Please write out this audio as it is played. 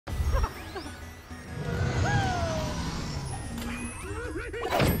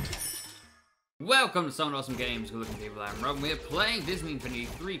Welcome to Some Awesome Games, good looking people. I'm Rob. We're playing Disney Infinity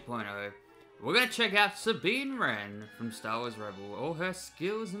 3.0. We're going to check out Sabine Wren from Star Wars Rebel, all her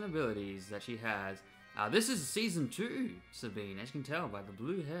skills and abilities that she has. This is Season 2 Sabine, as you can tell by the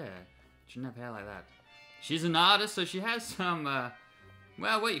blue hair. She shouldn't have hair like that. She's an artist, so she has some,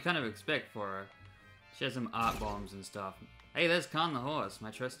 well, what you kind of expect for her. She has some art bombs and stuff. Hey, there's Khan the horse,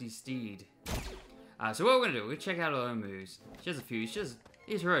 my trusty steed. So what we're going to do, we're going to check out all her moves. She has a few.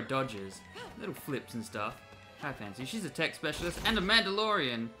 These are her dodges. Little flips and stuff. How fancy. She's a tech specialist and a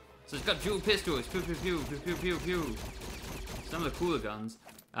Mandalorian. So she's got dual pistols. Pew, pew, pew, pew, pew, pew, pew. Some of the cooler guns.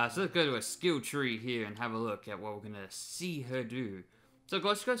 So let's go to a skill tree here and have a look at what we're going to see her do. So of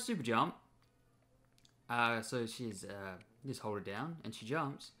course, she's got super jump. So she's, just hold it down and she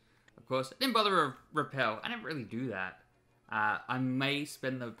jumps. Of course, I didn't bother to repel. I never really do that. I may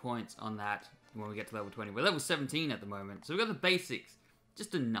spend the points on that when we get to level 20. We're level 17 at the moment. So we've got the basics.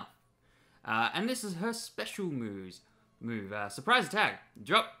 Just enough. And this is her special move. Surprise attack.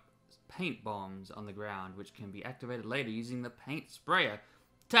 Drop paint bombs on the ground, which can be activated later using the paint sprayer.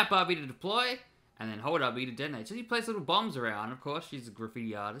 Tap RB to deploy, and then hold RB to detonate. So you place little bombs around. Of course, she's a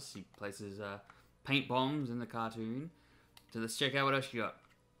graffiti artist. She places paint bombs in the cartoon. So let's check out what else she got.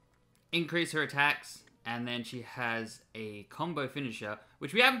 Increase her attacks, and then she has a combo finisher,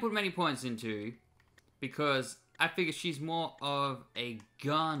 which we haven't put many points into, because I figure she's more of a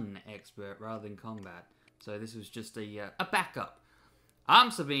gun expert rather than combat. So this was just a backup.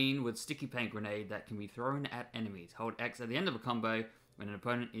 Arm Sabine with sticky paint grenade that can be thrown at enemies. Hold X at the end of a combo when an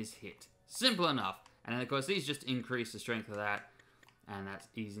opponent is hit. Simple enough. And then of course these just increase the strength of that. And that's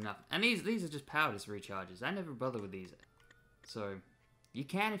easy enough. And these are just power disc recharges. I never bother with these. So you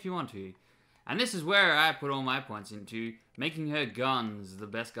can if you want to. And this is where I put all my points into making her guns the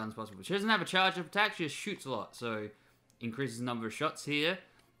best guns possible. She doesn't have a charge up attack, she just shoots a lot. So, increases the number of shots here,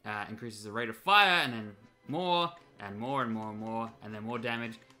 increases the rate of fire, and then more, and more, and more, and more, and then more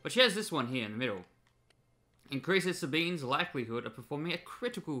damage. But she has this one here in the middle. Increases Sabine's likelihood of performing a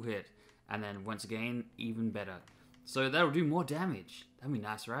critical hit. And then, once again, even better. So, that'll do more damage. That'd be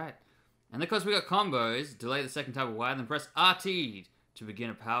nice, right? And of course, we got combos. Delay the second type of wire, then press RT to begin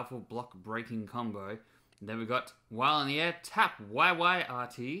a powerful block-breaking combo. And then we got, while in the air, tap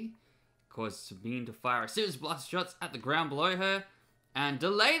YYRT, cause Sabine to fire a series of blast shots at the ground below her, and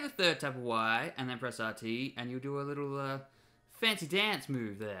delay the third tap of Y, and then press RT, and you'll do a little fancy dance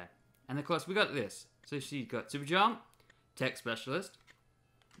move there. And of course, we got this. So she's got super jump, tech specialist,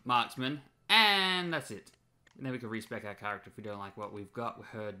 marksman, and that's it. And then we can respec our character if we don't like what we've got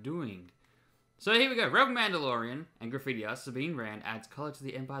her doing. So here we go, Rebel Mandalorian and graffiti artist Sabine Wren adds color to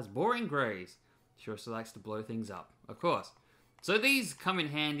the Empire's boring greys. She also likes to blow things up, of course. So these come in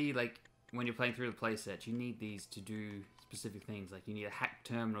handy, like, when you're playing through the playset. You need these to do specific things, like you need to hack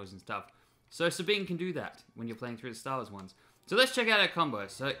terminals and stuff. So Sabine can do that when you're playing through the Star Wars ones. So let's check out our combo.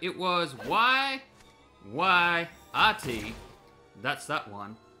 So it was Y, Y, RT. That's that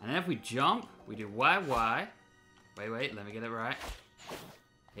one. And then if we jump, we do Y, Y. Wait, let me get it right.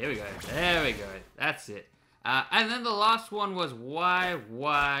 Here we go. There we go. That's it. And then the last one was Y,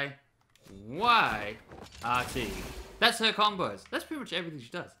 Y, Y, RT. That's her combos. That's pretty much everything she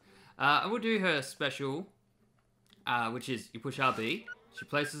does. And we'll do her special, which is you push RB. She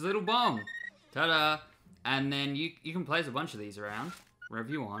places a little bomb. Ta-da! And then you can place a bunch of these around, wherever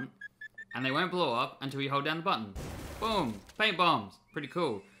you want. And they won't blow up until you hold down the button. Boom! Paint bombs. Pretty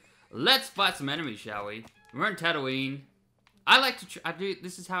cool. Let's fight some enemies, shall we? We're in Tatooine. I like to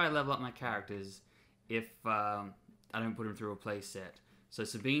this is how I level up my characters if I don't put them through a playset. So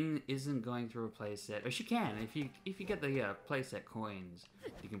Sabine isn't going through a playset. Or she can, if you get the playset coins,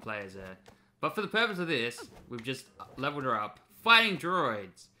 you can play as her. But for the purpose of this, we've just leveled her up. Fighting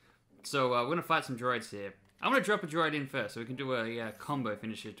droids. So we're gonna fight some droids here. I'm gonna drop a droid in first, so we can do a combo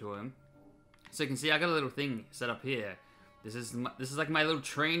finisher to him. So you can see I got a little thing set up here. This is like my little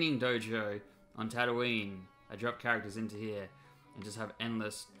training dojo on Tatooine. I drop characters into here and just have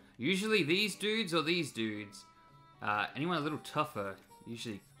endless. Usually these dudes or these dudes, anyone a little tougher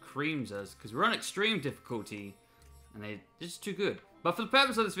usually creams us because we're on extreme difficulty and they're just too good. But for the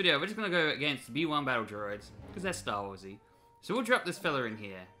purpose of this video, we're just going to go against B1 battle droids because they're Star Warsy. So we'll drop this fella in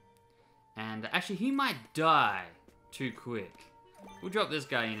here. And actually he might die too quick. We'll drop this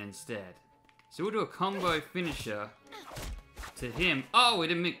guy in instead. So we'll do a combo finisher to him. Oh,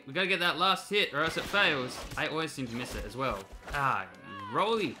 we gotta get that last hit or else it fails. I always seem to miss it as well.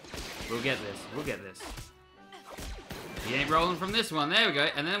 Rolly. We'll get this. He ain't rolling from this one. There we go.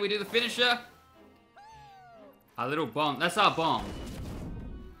 And then we do the finisher. Our little bomb. That's our bomb.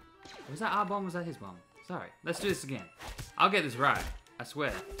 Was that our bomb or was that his bomb? Sorry. Let's do this again. I'll get this right. I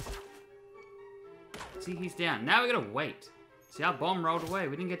swear. See, he's down. Now we gotta wait. See, our bomb rolled away.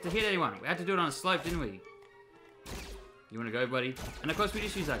 We didn't get to hit anyone. We had to do it on a slope, didn't we? You wanna go, buddy? And of course, we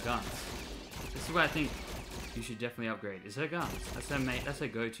just use our guns. This is what I think you should definitely upgrade. Is her guns. That's her mate. That's her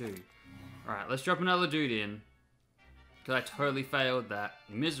go-to. Alright, let's drop another dude in. Because I totally failed that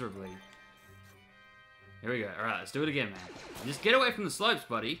miserably. Here we go. Alright, let's do it again, man. Just get away from the slopes,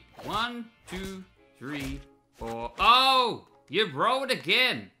 buddy. 1, 2, 3, 4. Oh! You've rolled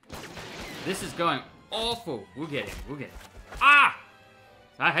again! This is going awful. We'll get it. We'll get it. Ah!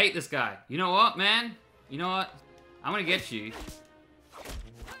 I hate this guy. You know what, man? You know what? I'm gonna get you.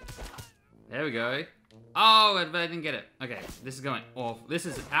 There we go. Oh, but I didn't get it. Okay, this is going awful. This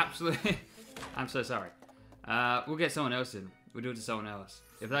is absolutely... I'm so sorry. We'll get someone else in. We'll do it to someone else.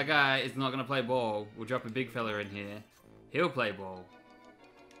 If that guy is not going to play ball, we'll drop a big fella in here. He'll play ball.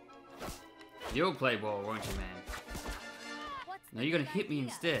 You'll play ball, won't you, man? No, you're going to hit me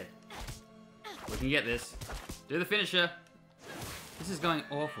instead. We can get this. Do the finisher. This is going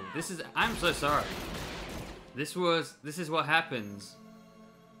awful. This is... I'm so sorry. This is what happens.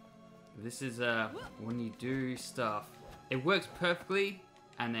 This is, when you do stuff. It works perfectly,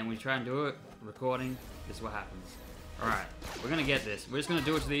 and then we try and do it, recording, this is what happens. Alright, we're gonna get this. We're just gonna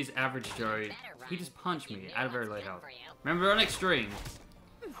do it to these average Joe. He just punched me at a very low health. Remember, we're on extreme.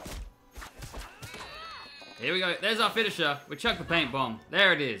 Here we go. There's our finisher. We chucked the paint bomb.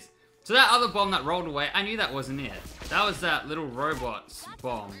 There it is. So that other bomb that rolled away, I knew that wasn't it. That was that little robot's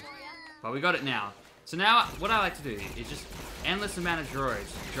bomb. But we got it now. So now, what I like to do is just endless amount of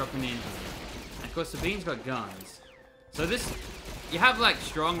droids dropping in here. And of course, Sabine's got guns. So this, you have like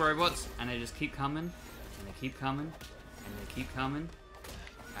strong robots, and they just keep coming, and they keep coming, and they keep coming,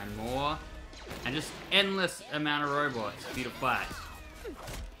 and more, and just endless amount of robots for you to fight.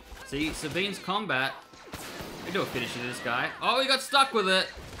 See, Sabine's combat, we do a finish to this guy. Oh, we got stuck with it.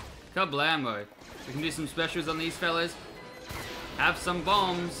 Kablamo. We can do some specials on these fellas. Have some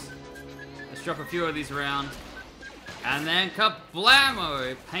bombs. Let's drop a few of these around. And then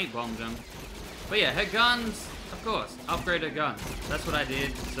kablamo! Paint bombed him. But yeah, her guns, of course, upgrade her guns. That's what I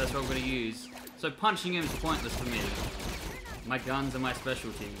did, so that's what I'm gonna use. So punching him is pointless for me. My guns are my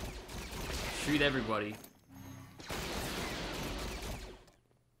specialty. Shoot everybody.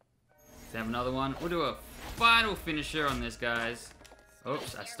 Let's have another one. We'll do a final finisher on this, guys.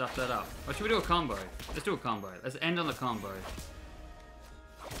 Oops, I stuffed that up. Or should we do a combo? Let's do a combo. Let's end on the combo.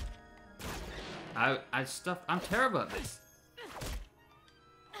 I'm terrible at this.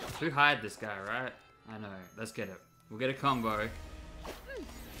 Who hired this guy, right? I know. Let's get it. We'll get a combo.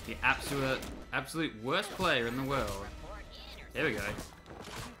 The absolute worst player in the world. There we go.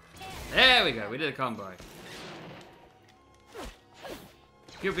 There we go. We did a combo.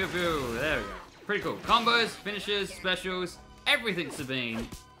 Pew pew pew. There we go. Pretty cool. Combos, finishes, specials, everything Sabine.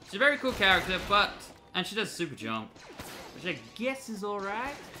 She's a very cool character, and she does super jump, which I guess is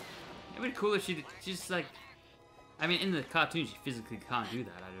alright. It would be cool if she just like, I mean, in the cartoon she physically can't do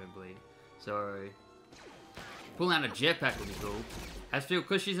that, I don't believe. So, pulling out a jetpack would be cool. I just feel,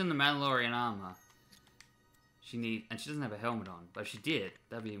 because she's in the Mandalorian armor, and she doesn't have a helmet on, but if she did,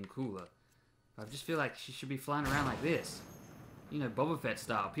 that'd be even cooler. But I just feel like she should be flying around like this. You know, Boba Fett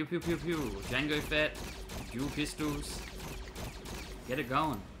style. Pew pew pew pew. Jango Fett, dual pistols. Get it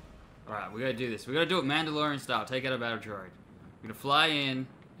going. Alright, we gotta do this. We gotta do it Mandalorian style. Take out a battle droid. We're gonna fly in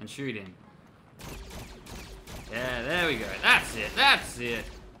and shoot him. Yeah, there we go. That's it. That's it.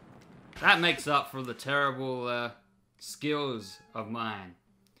 That makes up for the terrible skills of mine.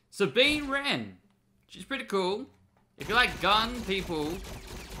 Sabine Wren. She's pretty cool. If you like gun people,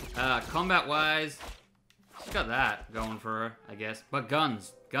 combat-wise, she's got that going for her, I guess. But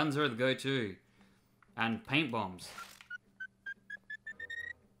guns. Guns are the go-to. And paint bombs.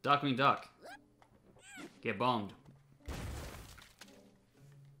 Duckwing duck. Get bombed.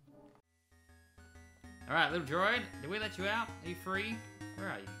 Alright, little droid, did we let you out? Are you free? Where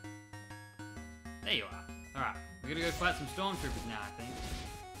are you? There you are. Alright, we're gonna go fight some stormtroopers now, I think.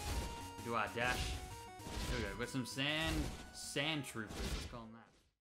 Do our dash. Here we go, got some sand troopers, let's call them that.